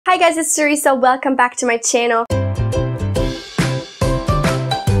Hi guys, it's Teresa. Welcome back to my channel.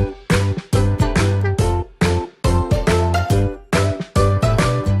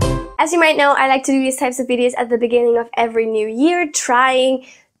 As you might know, I like to do these types of videos at the beginning of every new year, trying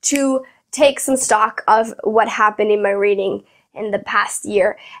to take some stock of what happened in my reading in the past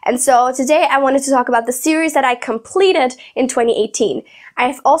year. And so today I wanted to talk about the series that I completed in 2018.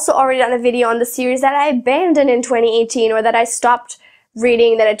 I've also already done a video on the series that I abandoned in 2018 or that I stopped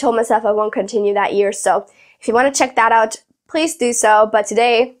reading, that I told myself I won't continue that year. So if you want to check that out, please do so. But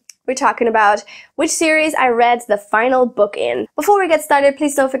today we're talking about which series I read the final book in. Before we get started,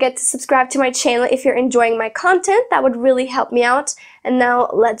 please don't forget to subscribe to my channel if you're enjoying my content. That would really help me out. And now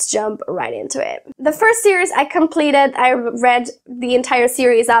let's jump right into it. The first series I completed, I read the entire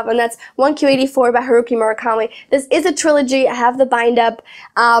series of, and that's 1Q84 by Haruki Murakami. This is a trilogy. I have the bind up.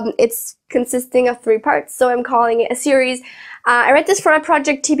 It's consisting of 3 parts, so I'm calling it a series. I read this for my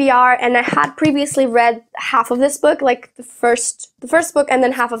project TBR, and I had previously read half of this book, like the first book and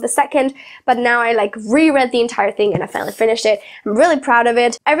then half of the second, but now I reread the entire thing and I finally finished it. I'm really proud of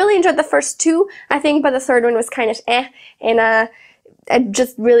it. I really enjoyed the first 2, I think, but the third one was kind of and I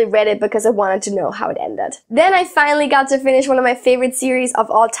just really read it because I wanted to know how it ended. Then I finally got to finish one of my favorite series of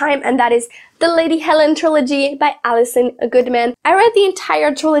all time, and that is the Lady Helen trilogy by Alison Goodman. I read the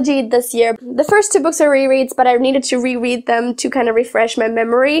entire trilogy this year. The first 2 books are rereads, but I needed to reread them to kind of refresh my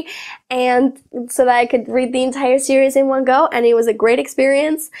memory and so that I could read the entire series in one go, and it was a great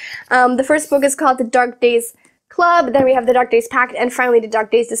experience. The first book is called The Dark Days Club, then we have The Dark Days Pact, and finally The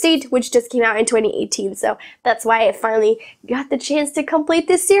Dark Days Deceit, which just came out in 2018, so that's why I finally got the chance to complete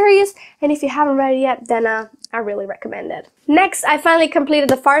this series, and if you haven't read it yet, then I really recommend it. Next, I finally completed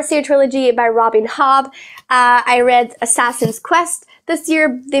the Farseer trilogy by Robin Hobb. I read Assassin's Quest this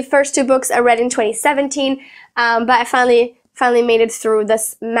year. The first 2 books I read in 2017, but I finally made it through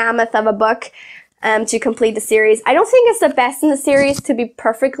this mammoth of a book to complete the series. I don't think it's the best in the series, to be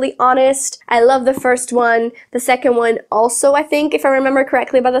perfectly honest. I love the first one. The second one also, I think, if I remember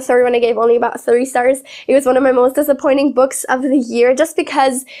correctly, but the third one I gave only about 3 stars. It was one of my most disappointing books of the year, just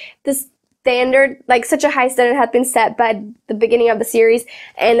because the standard, such a high standard had been set by the beginning of the series,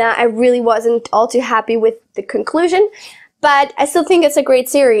 and I really wasn't all too happy with the conclusion. But I still think it's a great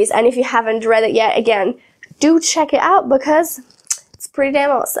series, and if you haven't read it yet, again, do check it out because it's pretty damn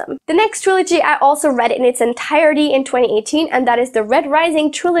awesome. The next trilogy I also read in its entirety in 2018, and that is the Red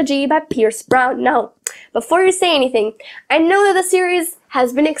Rising trilogy by Pierce Brown. Now, before you say anything, I know that the series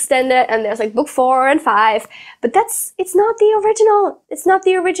has been extended and there's book 4 and 5, but it's not the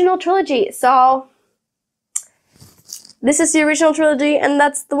original trilogy. So this is the original trilogy, and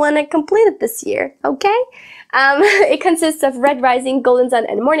that's the one I completed this year, okay? It consists of Red Rising, Golden Sun,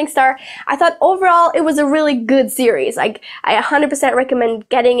 and Morning Star. I thought overall it was a really good series. I 100% recommend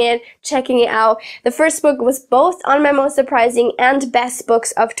getting it, checking it out. The first book was both on my most surprising and best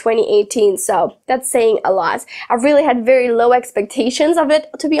books of 2018, so that's saying a lot. I really had very low expectations of it,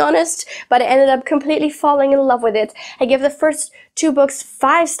 to be honest, but I ended up completely falling in love with it. I gave the first 2 books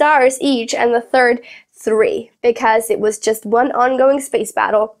 5 stars each, and the third 3, because it was just one ongoing space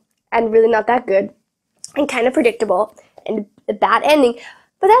battle and really not that good and kind of predictable and a bad ending.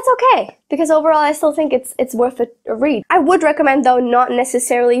 But that's okay, because overall I still think it's worth a read. I would recommend, though, not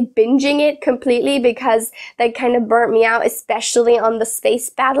necessarily binging it completely, because that kind of burnt me out, especially on the space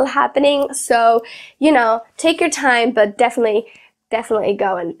battle happening. So, take your time, but definitely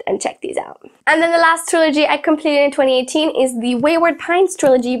go and check these out. And then the last trilogy I completed in 2018 is the Wayward Pines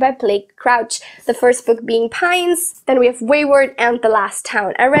trilogy by Blake Crouch. The first book being Pines, then we have Wayward and The Last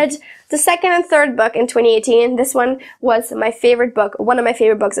Town. I read the second and third book in 2018. This one was my favorite book, one of my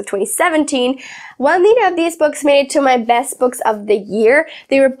favorite books of 2017. While neither of these books made it to my best books of the year,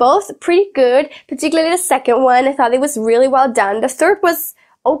 they were both pretty good, particularly the second one. I thought it was really well done. The third was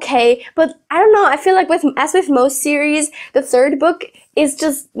okay, but I don't know, I feel like as with most series, the third book is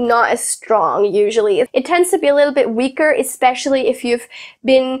just not as strong usually. It tends to be a little bit weaker, especially if you've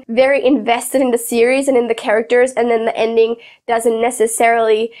been very invested in the series and in the characters, and then the ending doesn't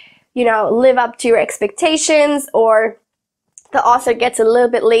necessarily, live up to your expectations, or the author gets a little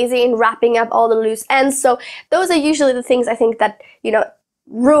bit lazy in wrapping up all the loose ends. So those are usually the things I think that,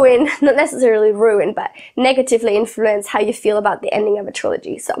 ruin, not necessarily ruin, but negatively influence how you feel about the ending of a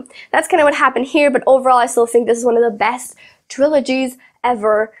trilogy. So that's kind of what happened here, but overall I still think this is one of the best trilogies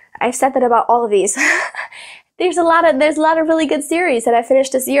ever. I've said that about all of these. There's a lot of really good series that I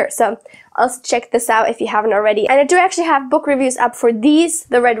finished this year, so also check this out if you haven't already. And I do actually have book reviews up for these,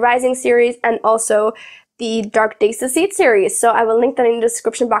 the Red Rising series, and also the Dark Days Deceit series, so I will link that in the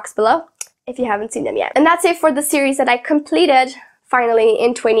description box below if you haven't seen them yet. And that's it for the series that I completed finally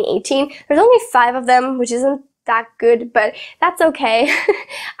in 2018. There's only 5 of them, which isn't that good, but that's okay.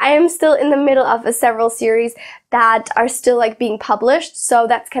 I am still in the middle of several series that are still like being published, so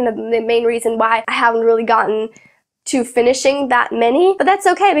that's kind of the main reason why I haven't really gotten to finishing that many, but that's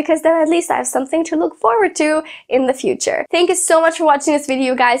okay because then at least I have something to look forward to in the future. Thank you so much for watching this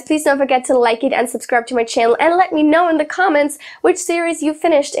video, guys. Please don't forget to like it and subscribe to my channel, and let me know in the comments which series you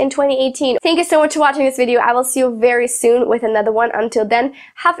finished in 2018. Thank you so much for watching this video. I will see you very soon with another one. Until then,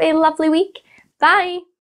 have a lovely week. Bye!